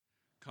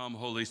Come,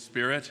 Holy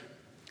Spirit,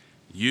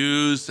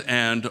 use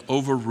and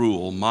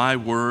overrule my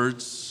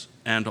words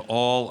and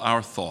all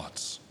our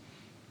thoughts,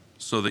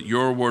 so that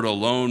your word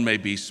alone may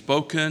be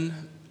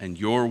spoken and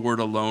your word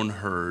alone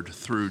heard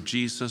through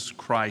Jesus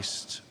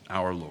Christ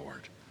our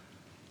Lord.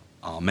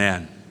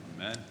 Amen.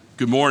 Amen.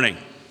 Good morning.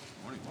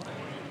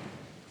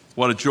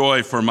 What a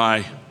joy for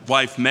my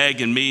wife Meg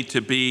and me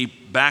to be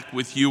back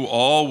with you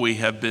all. We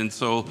have been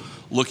so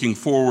looking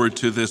forward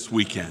to this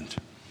weekend.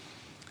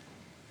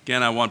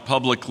 Again, I want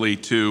publicly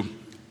to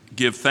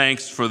give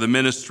thanks for the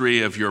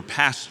ministry of your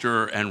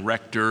pastor and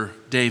rector,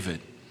 David.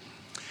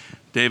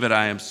 David,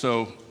 I am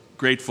so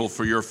grateful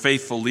for your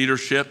faithful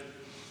leadership,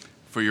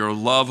 for your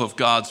love of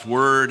God's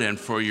word, and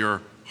for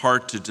your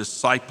heart to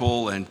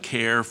disciple and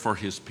care for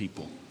his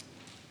people.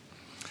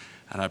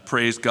 And I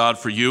praise God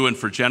for you and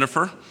for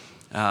Jennifer,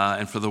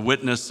 and for the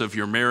witness of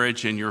your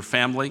marriage and your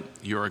family.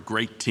 You're a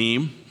great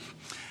team,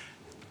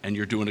 and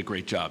you're doing a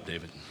great job,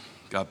 David.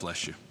 God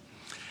bless you.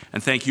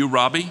 And thank you,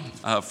 Robbie,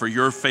 for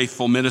your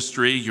faithful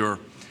ministry, your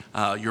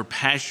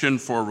passion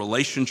for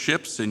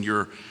relationships, and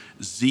your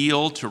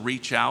zeal to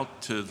reach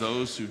out to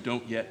those who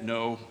don't yet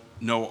know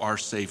our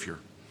Savior.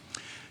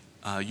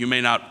 You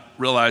may not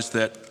realize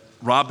that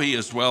Robbie,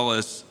 as well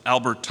as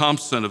Albert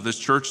Thompson of this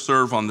church,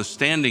 serve on the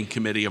standing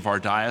committee of our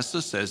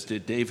diocese, as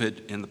did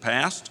David in the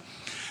past.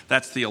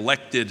 That's the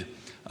elected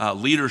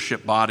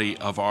leadership body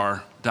of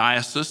our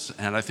diocese,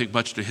 and I think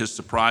much to his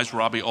surprise,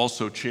 Robbie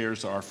also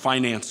chairs our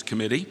finance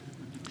committee.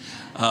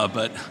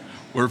 But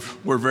we're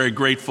very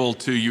grateful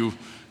to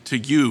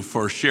you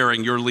for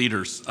sharing your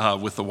leaders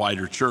with the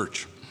wider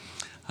church.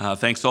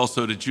 Thanks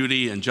also to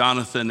Judy and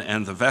Jonathan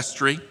and the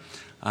vestry,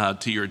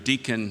 to your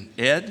deacon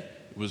Ed.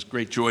 It was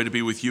great joy to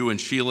be with you and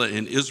Sheila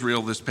in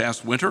Israel this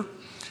past winter.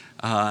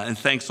 And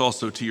thanks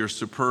also to your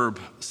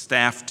superb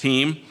staff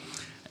team,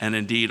 and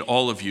indeed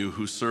all of you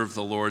who serve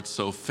the Lord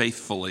so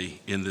faithfully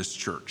in this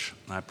church.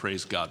 I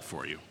praise God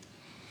for you.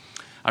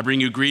 I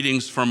bring you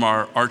greetings from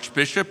our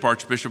Archbishop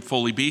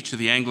Foley Beach of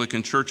the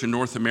Anglican Church in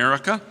North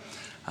America.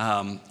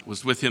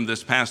 Was with him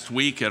this past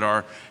week at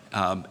our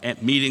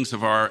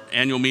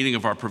annual meeting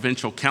of our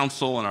provincial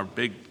council and our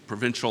big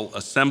provincial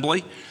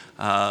assembly.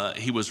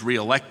 He was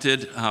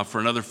reelected for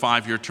another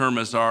 5-year term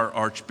as our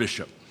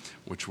Archbishop,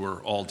 which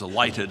we're all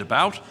delighted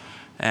about,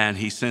 and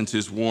he sends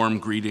his warm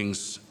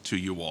greetings to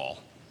you all.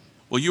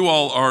 Well, you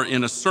all are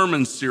in a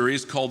sermon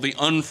series called The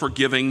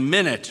Unforgiving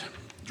Minute,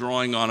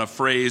 drawing on a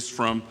phrase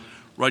from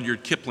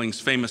Rudyard Kipling's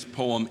famous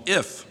poem,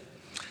 If.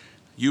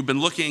 You've been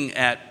looking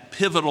at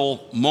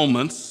pivotal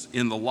moments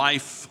in the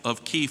life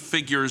of key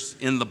figures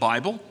in the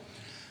Bible,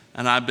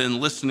 and I've been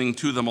listening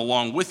to them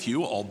along with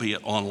you,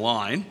 albeit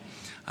online,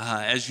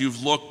 as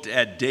you've looked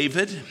at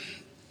David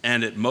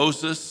and at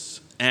Moses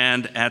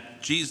and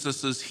at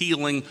Jesus'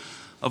 healing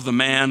of the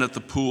man at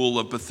the pool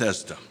of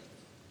Bethesda.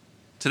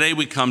 Today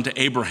we come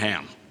to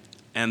Abraham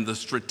and the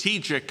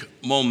strategic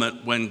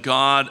moment when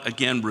God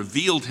again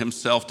revealed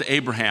himself to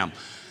Abraham.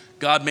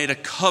 God made a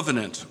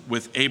covenant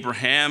with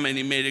Abraham, and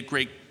he made a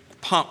great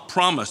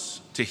promise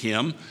to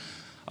him,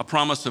 a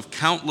promise of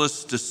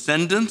countless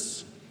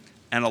descendants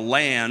and a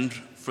land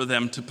for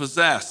them to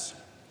possess.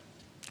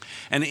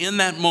 And in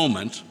that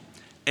moment,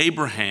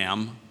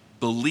 Abraham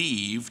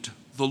believed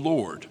the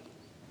Lord.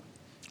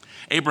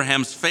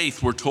 Abraham's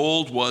faith, we're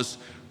told, was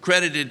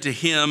credited to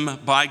him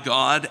by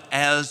God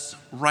as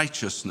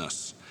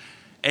righteousness.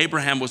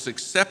 Abraham was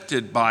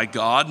accepted by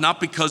God not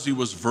because he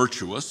was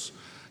virtuous,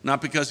 not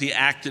because he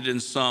acted in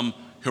some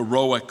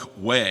heroic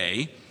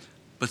way,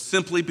 but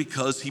simply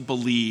because he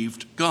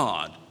believed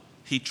God.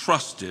 He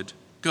trusted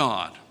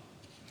God.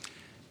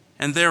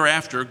 And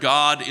thereafter,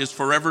 God is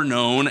forever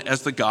known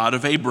as the God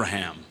of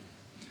Abraham.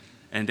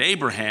 And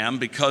Abraham,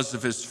 because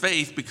of his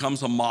faith,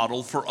 becomes a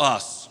model for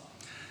us.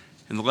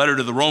 In the letter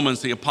to the Romans,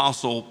 the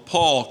Apostle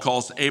Paul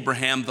calls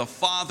Abraham the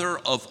father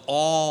of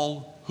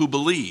all who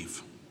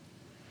believe.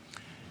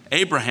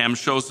 Abraham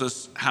shows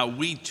us how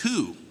we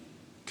too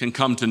can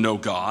come to know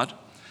God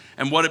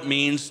and what it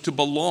means to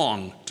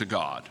belong to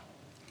God.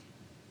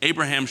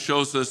 Abraham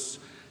shows us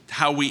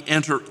how we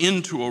enter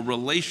into a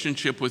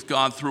relationship with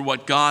God through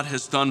what God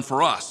has done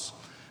for us,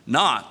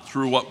 not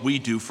through what we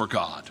do for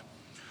God.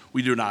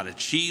 We do not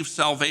achieve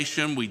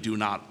salvation. We do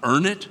not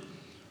earn it.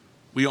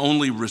 We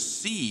only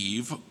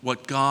receive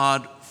what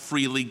God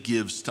freely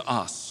gives to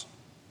us.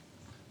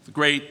 The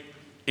great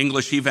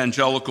English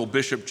evangelical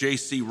Bishop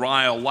J.C.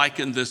 Ryle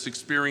likened this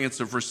experience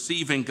of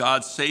receiving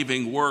God's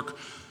saving work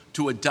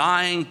to a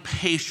dying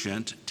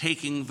patient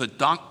taking the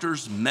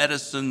doctor's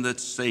medicine that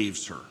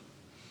saves her,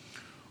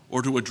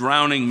 or to a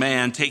drowning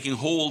man taking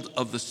hold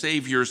of the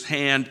Savior's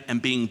hand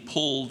and being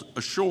pulled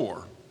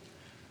ashore.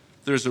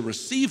 There's a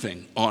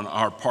receiving on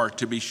our part,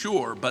 to be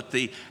sure, but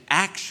the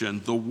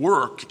action, the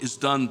work, is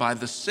done by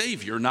the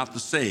Savior, not the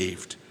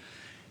saved.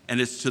 And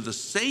it's to the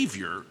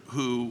Savior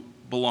who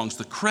belongs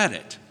the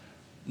credit,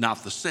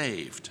 not the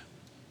saved.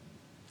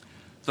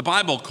 The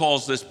Bible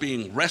calls this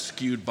being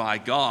rescued by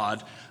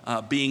God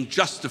being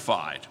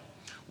justified.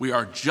 We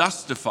are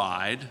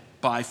justified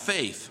by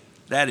faith.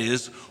 That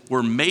is,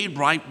 we're made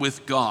right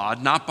with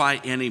God, not by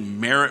any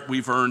merit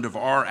we've earned of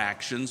our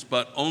actions,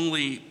 but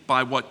only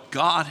by what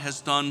God has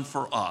done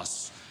for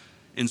us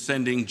in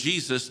sending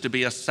Jesus to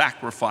be a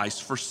sacrifice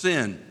for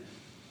sin.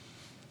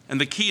 And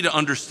the key to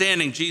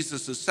understanding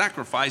Jesus'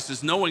 sacrifice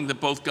is knowing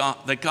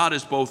that God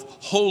is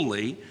both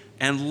holy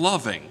and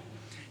loving.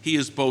 He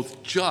is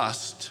both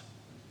just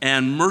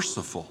and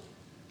merciful.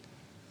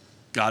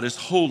 God is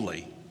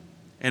holy,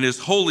 and his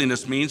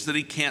holiness means that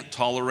he can't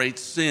tolerate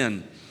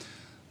sin.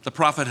 The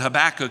prophet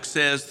Habakkuk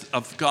says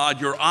of God,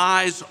 "Your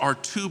eyes are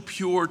too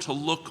pure to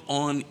look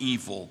on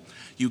evil.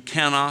 You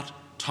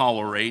cannot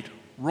tolerate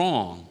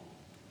wrong."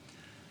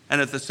 And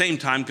at the same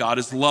time, God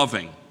is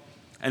loving,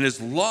 and his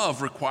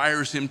love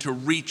requires him to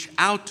reach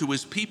out to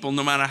his people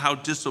no matter how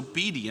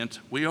disobedient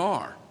we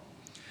are.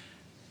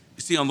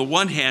 You see, on the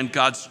one hand,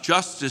 God's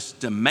justice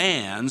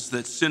demands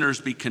that sinners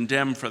be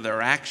condemned for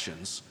their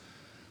actions,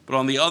 but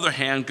on the other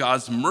hand,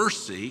 God's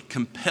mercy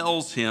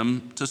compels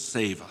him to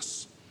save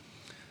us.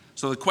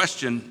 So the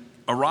question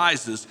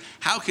arises,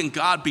 how can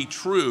God be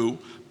true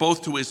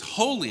both to his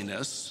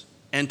holiness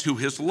and to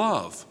his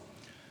love?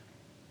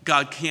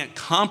 God can't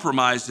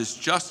compromise his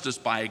justice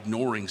by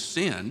ignoring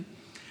sin,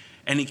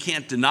 and he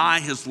can't deny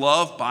his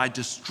love by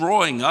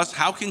destroying us.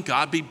 How can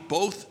God be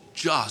both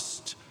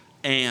just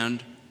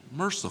and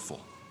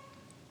merciful?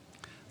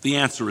 The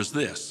answer is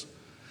this: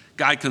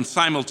 God can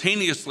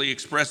simultaneously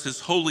express his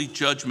holy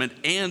judgment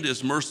and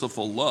his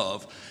merciful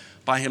love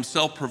by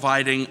himself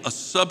providing a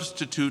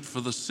substitute for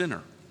the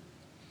sinner,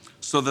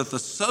 so that the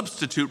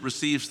substitute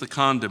receives the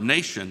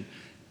condemnation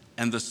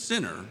and the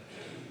sinner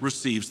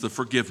receives the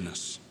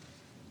forgiveness.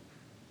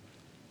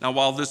 Now,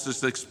 while this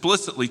is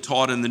explicitly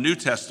taught in the New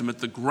Testament,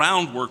 the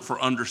groundwork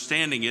for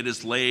understanding it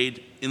is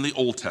laid in the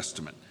Old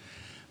Testament.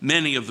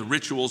 Many of the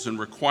rituals and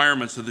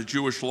requirements of the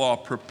Jewish law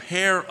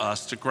prepare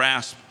us to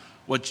grasp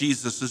what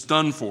Jesus has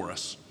done for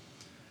us.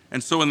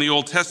 And so in the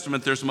Old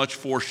Testament, there's much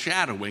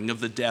foreshadowing of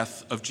the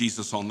death of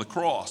Jesus on the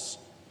cross.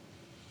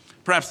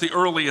 Perhaps the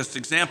earliest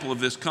example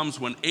of this comes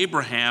when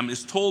Abraham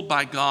is told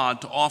by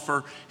God to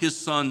offer his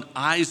son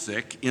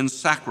Isaac in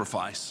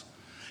sacrifice.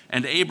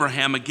 And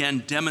Abraham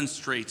again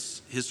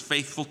demonstrates his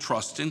faithful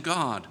trust in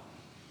God.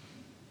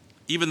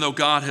 Even though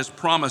God has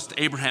promised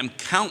Abraham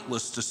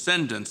countless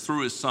descendants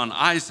through his son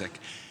Isaac,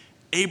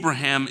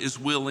 Abraham is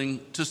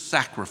willing to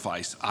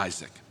sacrifice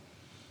Isaac.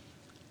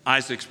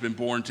 Isaac's been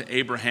born to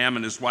Abraham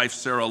and his wife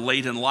Sarah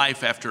late in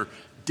life after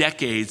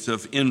decades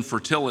of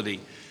infertility,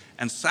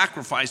 and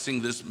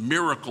sacrificing this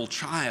miracle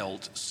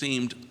child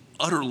seemed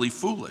utterly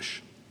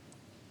foolish.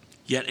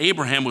 Yet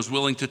Abraham was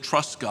willing to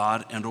trust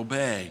God and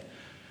obey.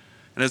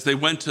 And as they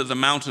went to the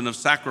mountain of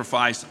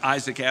sacrifice,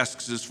 Isaac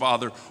asks his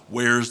father,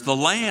 "Where's the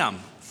lamb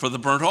for the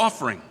burnt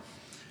offering?"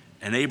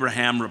 And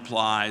Abraham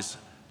replies,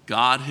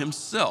 "God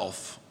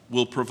himself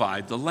will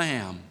provide the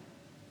lamb."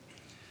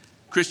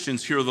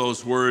 Christians hear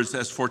those words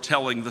as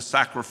foretelling the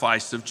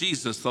sacrifice of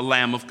Jesus, the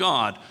Lamb of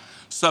God,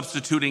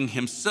 substituting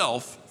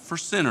himself for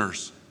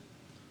sinners.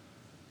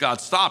 God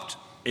stopped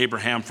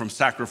Abraham from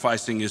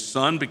sacrificing his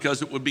son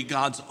because it would be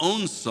God's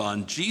own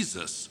son,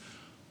 Jesus,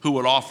 who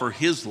would offer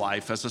his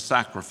life as a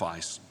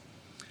sacrifice.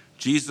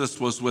 Jesus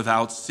was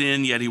without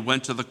sin, yet he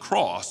went to the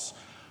cross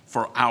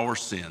for our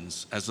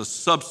sins as a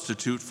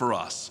substitute for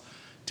us,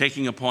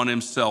 taking upon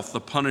himself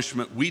the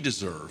punishment we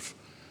deserve,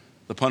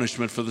 the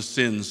punishment for the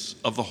sins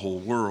of the whole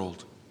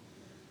world.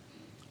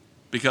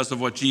 Because of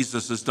what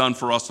Jesus has done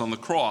for us on the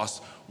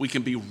cross, we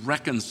can be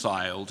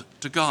reconciled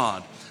to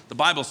God. The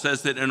Bible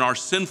says that in our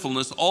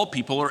sinfulness, all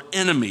people are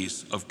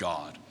enemies of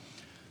God.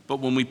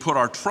 But when we put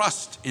our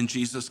trust in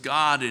Jesus,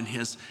 God, in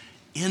his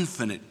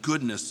infinite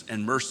goodness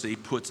and mercy,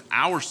 puts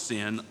our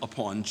sin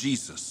upon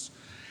Jesus.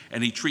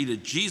 And he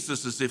treated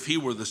Jesus as if he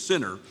were the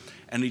sinner,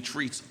 and he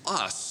treats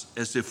us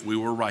as if we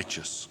were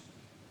righteous.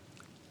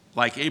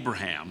 Like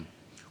Abraham,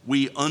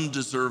 we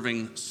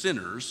undeserving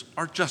sinners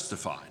are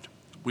justified.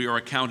 We are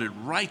accounted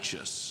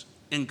righteous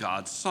in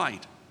God's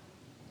sight.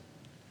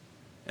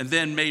 And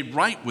then, made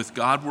right with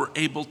God, we're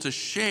able to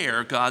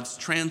share God's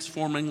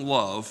transforming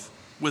love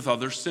with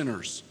other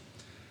sinners.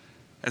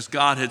 As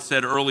God had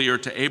said earlier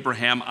to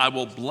Abraham, "I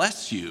will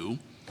bless you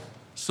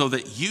so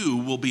that you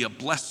will be a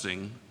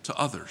blessing to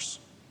others."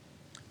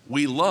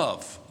 We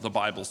love, the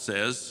Bible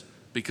says,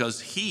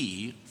 because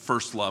he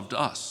first loved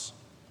us.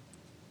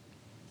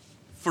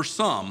 For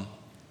some,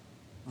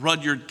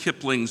 Rudyard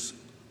Kipling's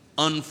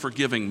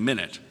unforgiving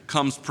minute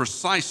comes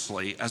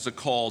precisely as a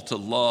call to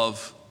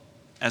love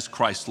as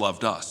Christ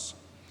loved us,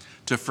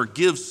 to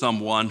forgive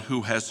someone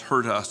who has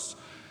hurt us,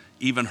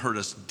 even hurt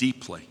us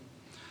deeply,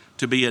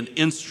 to be an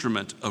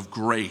instrument of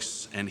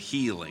grace and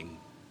healing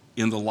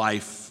in the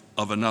life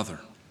of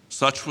another.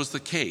 Such was the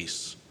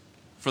case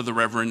for the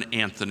Reverend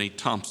Anthony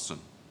Thompson.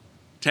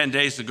 10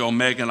 days ago,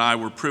 Meg and I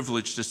were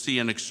privileged to see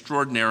an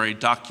extraordinary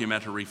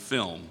documentary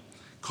film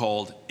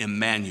called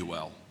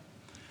Emmanuel.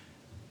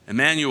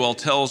 Emmanuel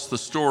tells the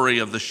story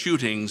of the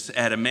shootings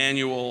at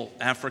Emmanuel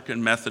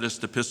African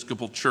Methodist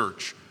Episcopal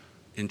Church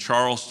in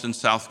Charleston,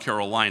 South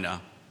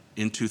Carolina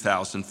in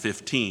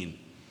 2015.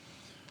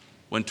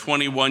 when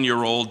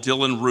 21-year-old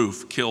Dylann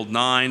Roof killed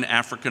 9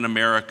 African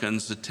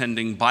Americans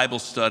attending Bible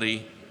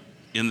study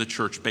in the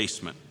church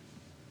basement.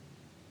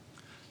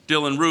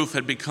 Dylann Roof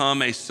had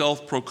become a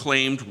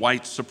self-proclaimed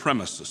white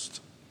supremacist.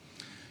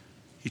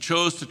 He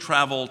chose to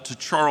travel to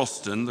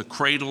Charleston, the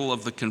cradle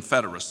of the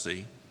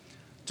Confederacy,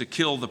 to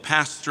kill the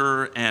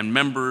pastor and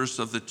members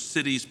of the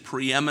city's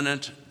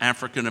preeminent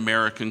African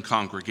American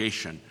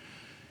congregation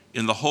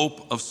in the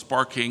hope of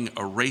sparking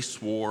a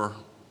race war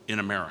in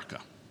America.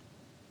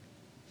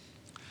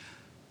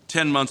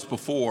 10 months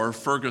before,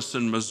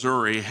 Ferguson,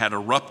 Missouri had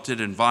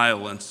erupted in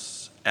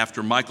violence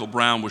after Michael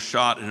Brown was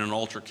shot in an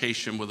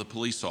altercation with a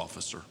police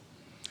officer.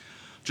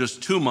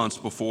 Just 2 months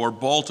before,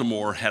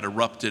 Baltimore had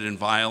erupted in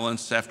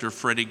violence after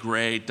Freddie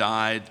Gray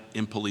died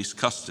in police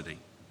custody.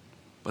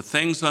 But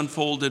things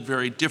unfolded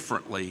very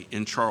differently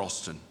in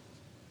Charleston,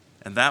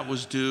 and that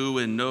was due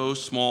in no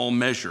small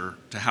measure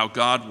to how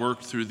God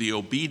worked through the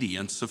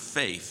obedience of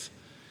faith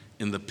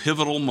in the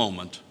pivotal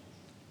moment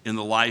in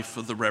the life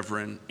of the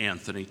Reverend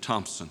Anthony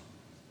Thompson.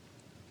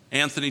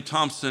 Anthony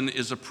Thompson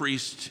is a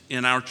priest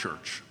in our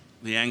church,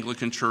 the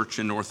Anglican Church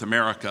in North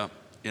America,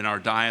 in our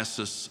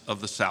Diocese of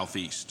the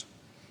Southeast.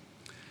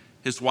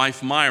 His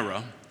wife,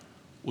 Myra,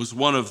 was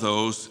one of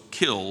those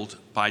killed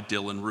by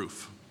Dylann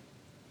Roof.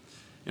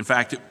 In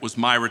fact, it was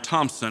Myra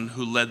Thompson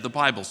who led the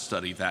Bible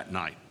study that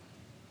night.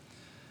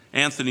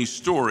 Anthony's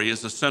story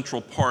is a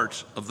central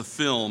part of the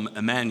film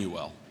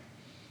Emmanuel.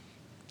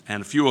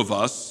 And a few of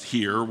us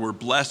here were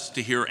blessed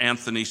to hear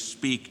Anthony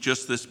speak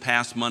just this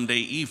past Monday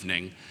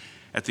evening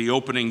at the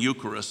opening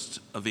Eucharist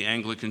of the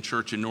Anglican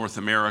Church in North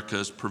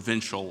America's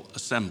Provincial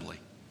Assembly.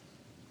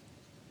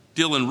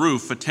 Dylann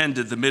Roof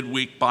attended the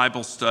midweek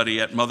Bible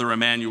study at Mother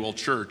Emanuel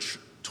Church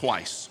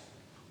twice.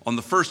 On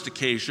the first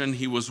occasion,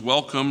 he was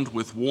welcomed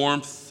with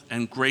warmth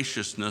and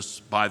graciousness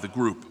by the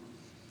group.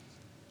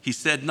 He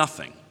said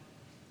nothing,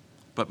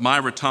 but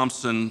Myra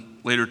Thompson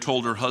later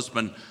told her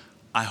husband,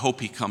 "I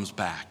hope he comes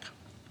back."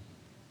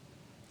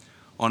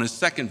 On his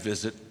second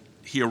visit,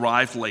 he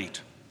arrived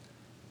late,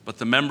 but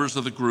the members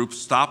of the group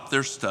stopped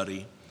their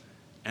study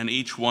and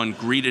each one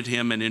greeted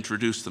him and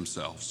introduced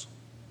themselves.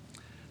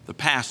 The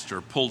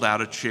pastor pulled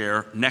out a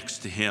chair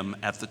next to him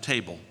at the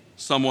table.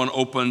 Someone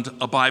opened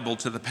a Bible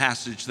to the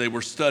passage they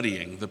were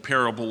studying, the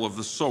parable of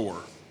the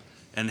sower,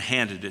 and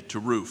handed it to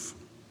Roof.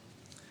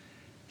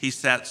 He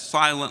sat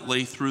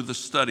silently through the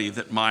study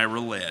that Myra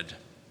led,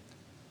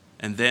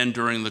 and then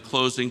during the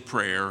closing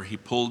prayer, he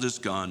pulled his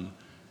gun,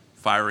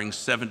 firing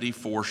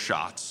 74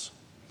 shots,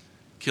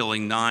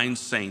 killing 9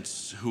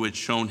 saints who had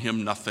shown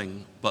him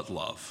nothing but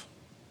love.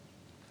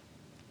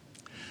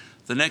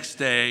 The next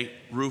day,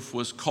 Roof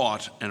was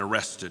caught and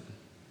arrested.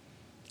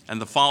 And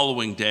the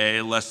following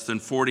day, less than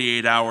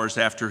 48 hours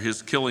after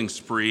his killing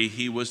spree,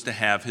 he was to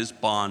have his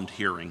bond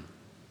hearing.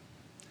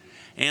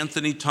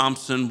 Anthony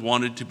Thompson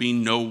wanted to be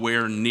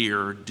nowhere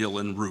near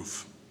Dylann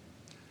Roof.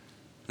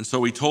 And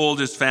so he told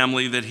his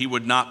family that he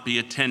would not be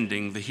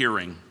attending the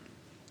hearing.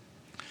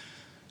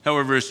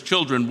 However, his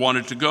children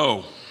wanted to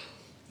go.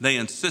 They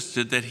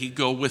insisted that he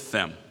go with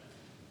them.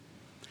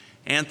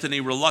 Anthony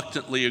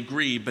reluctantly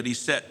agreed, but he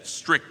set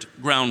strict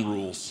ground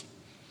rules.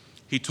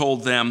 He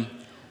told them,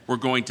 "We're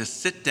going to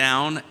sit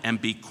down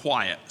and be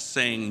quiet,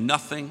 saying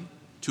nothing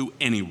to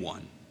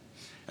anyone.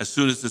 As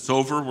soon as it's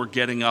over, we're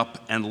getting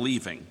up and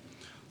leaving.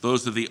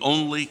 Those are the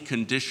only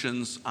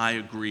conditions I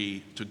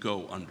agree to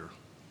go under."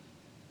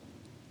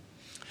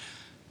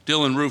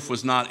 Dylann Roof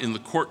was not in the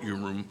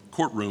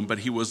courtroom, but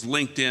he was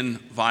linked in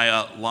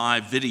via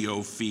live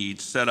video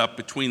feed set up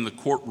between the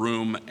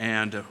courtroom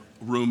and a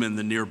room in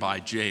the nearby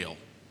jail.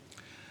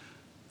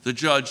 The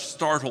judge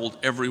startled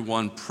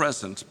everyone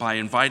present by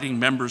inviting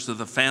members of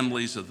the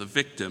families of the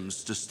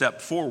victims to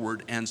step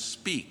forward and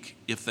speak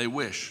if they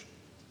wish.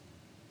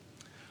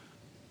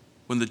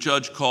 When the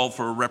judge called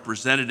for a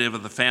representative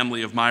of the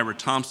family of Myra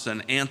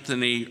Thompson,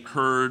 Anthony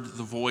heard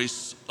the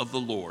voice of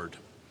the Lord,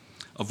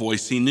 a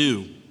voice he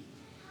knew,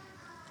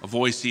 a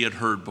voice he had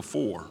heard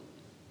before.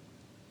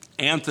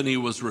 Anthony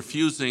was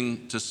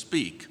refusing to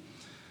speak,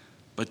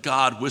 but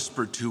God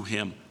whispered to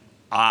him,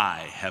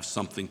 "I have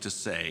something to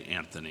say,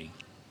 Anthony."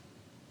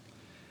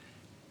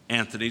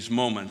 Anthony's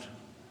moment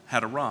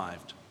had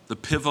arrived, the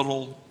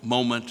pivotal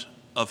moment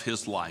of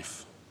his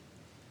life.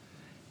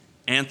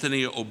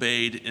 Anthony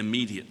obeyed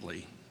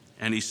immediately,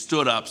 and he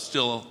stood up,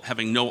 still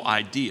having no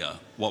idea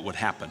what would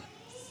happen.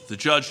 The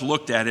judge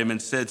looked at him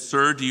and said,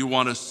 "Sir, do you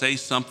want to say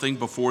something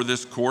before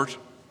this court?"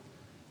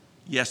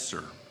 "Yes,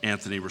 sir,"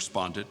 Anthony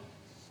responded.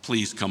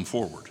 "Please come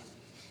forward."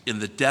 In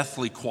the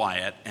deathly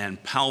quiet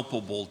and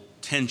palpable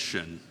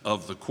tension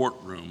of the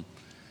courtroom,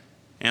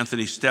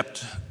 Anthony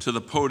stepped to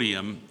the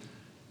podium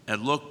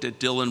and looked at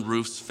Dylann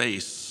Roof's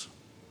face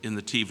in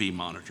the TV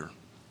monitor.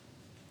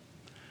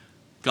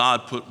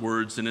 God put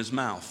words in his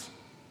mouth,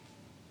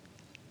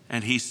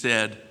 and he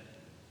said,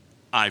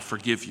 "I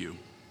forgive you,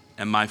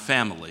 and my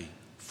family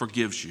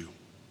forgives you.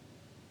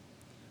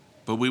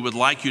 But we would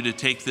like you to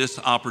take this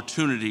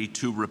opportunity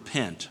to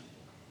repent,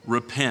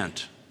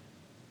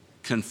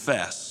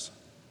 confess,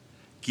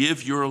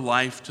 Give your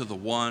life to the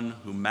one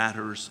who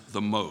matters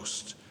the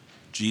most,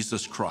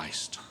 Jesus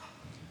Christ,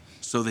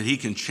 so that he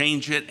can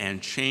change it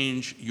and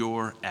change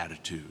your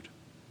attitude.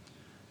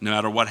 No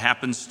matter what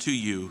happens to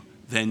you,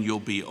 then you'll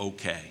be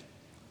okay.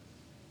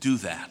 Do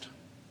that.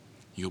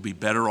 You'll be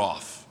better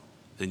off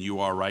than you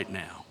are right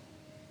now.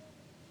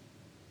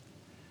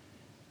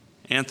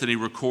 Anthony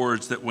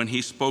records that when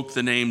he spoke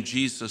the name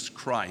Jesus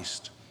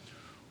Christ,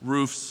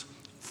 Ruth's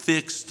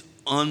fixed,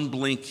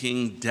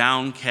 unblinking,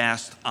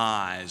 downcast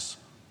eyes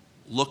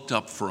looked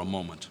up for a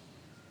moment.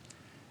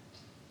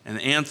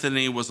 And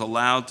Anthony was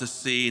allowed to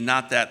see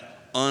not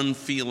that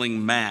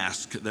unfeeling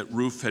mask that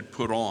Ruth had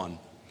put on,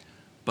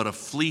 but a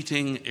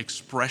fleeting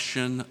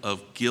expression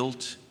of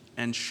guilt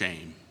and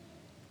shame.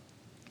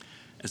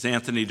 As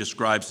Anthony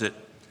describes it,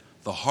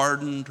 the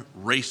hardened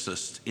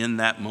racist in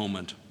that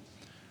moment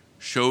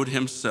showed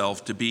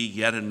himself to be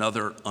yet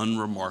another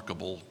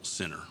unremarkable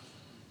sinner.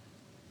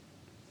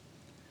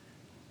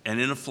 And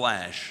in a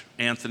flash,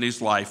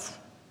 Anthony's life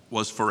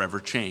was forever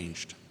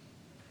changed.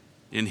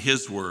 In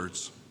his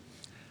words,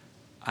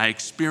 I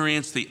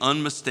experienced the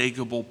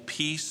unmistakable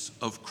peace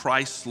of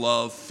Christ's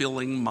love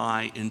filling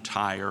my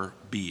entire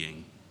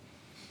being.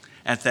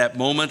 At that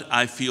moment,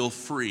 I feel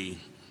free,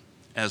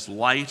 as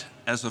light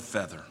as a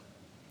feather.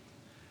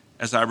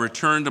 As I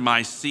return to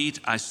my seat,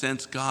 I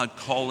sense God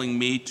calling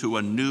me to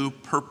a new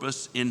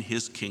purpose in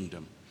his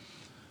kingdom,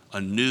 a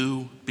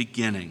new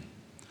beginning,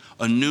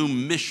 a new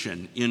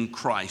mission in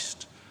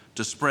Christ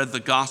to spread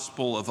the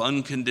gospel of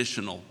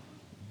unconditional,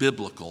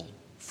 biblical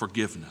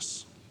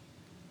forgiveness.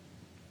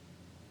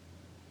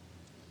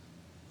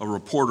 A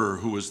reporter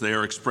who was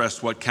there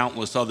expressed what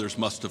countless others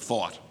must have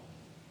thought.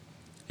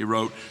 He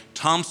wrote,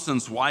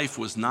 Thompson's wife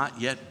was not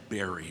yet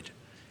buried,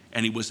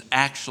 and he was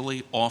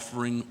actually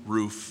offering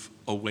Ruth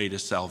a way to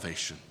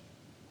salvation.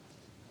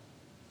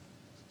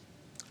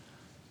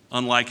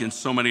 Unlike in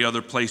so many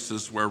other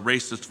places where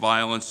racist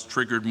violence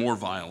triggered more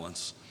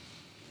violence,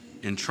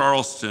 in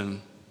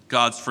Charleston,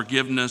 God's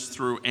forgiveness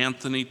through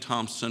Anthony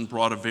Thompson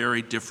brought a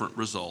very different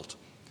result.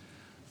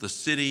 The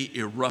city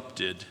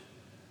erupted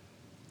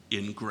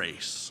in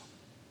grace.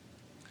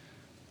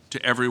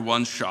 To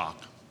everyone's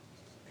shock,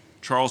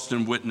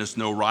 Charleston witnessed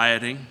no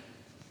rioting,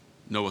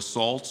 no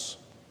assaults,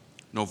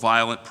 no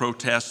violent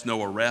protests,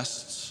 no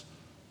arrests,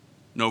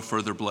 no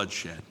further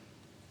bloodshed.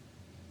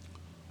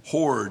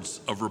 Hordes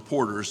of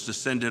reporters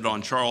descended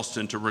on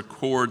Charleston to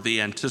record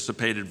the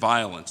anticipated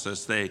violence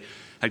as they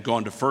had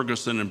gone to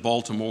Ferguson and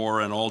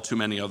Baltimore and all too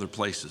many other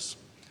places.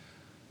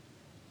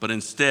 But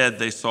instead,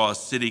 they saw a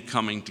city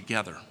coming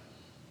together.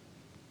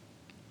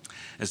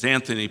 As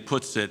Anthony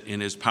puts it in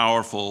his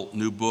powerful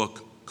new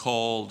book,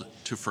 Called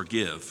to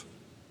Forgive,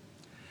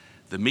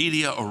 the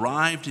media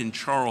arrived in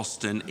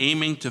Charleston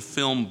aiming to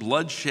film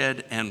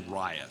bloodshed and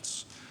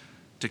riots,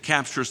 to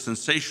capture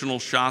sensational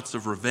shots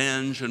of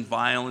revenge and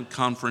violent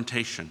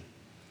confrontation.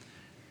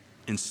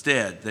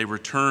 Instead, they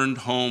returned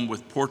home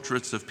with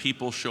portraits of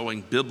people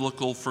showing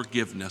biblical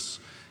forgiveness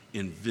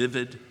in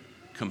vivid,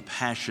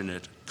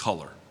 compassionate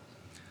color.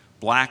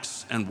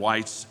 Blacks and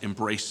whites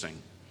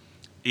embracing,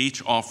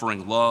 each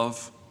offering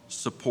love,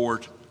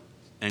 support,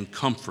 and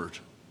comfort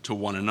to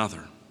one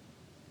another.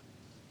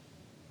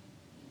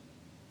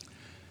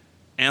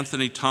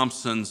 Anthony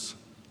Thompson's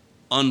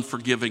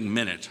unforgiving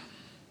minute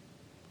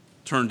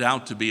turned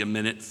out to be a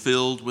minute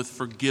filled with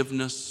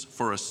forgiveness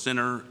for a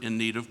sinner in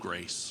need of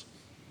grace,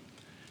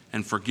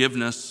 and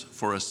forgiveness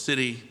for a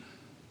city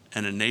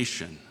and a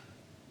nation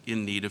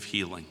in need of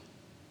healing.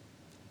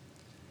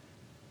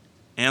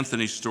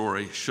 Anthony's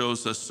story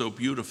shows us so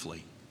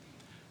beautifully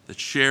that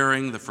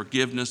sharing the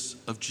forgiveness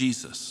of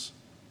Jesus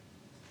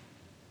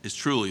is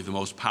truly the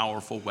most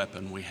powerful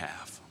weapon we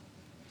have.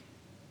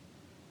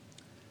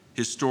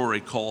 His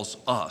story calls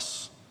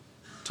us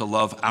to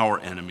love our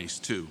enemies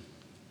too,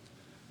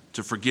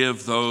 to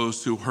forgive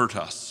those who hurt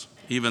us,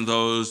 even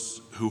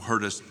those who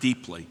hurt us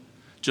deeply,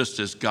 just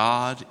as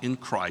God in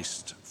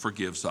Christ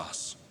forgives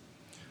us,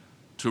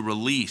 to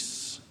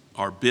release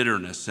our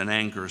bitterness and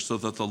anger so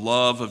that the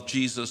love of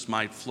Jesus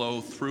might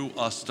flow through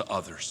us to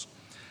others,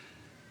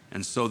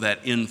 and so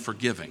that in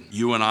forgiving,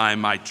 you and I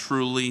might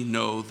truly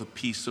know the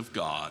peace of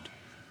God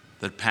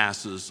that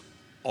passes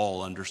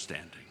all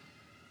understanding.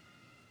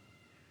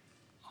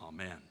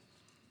 Amen.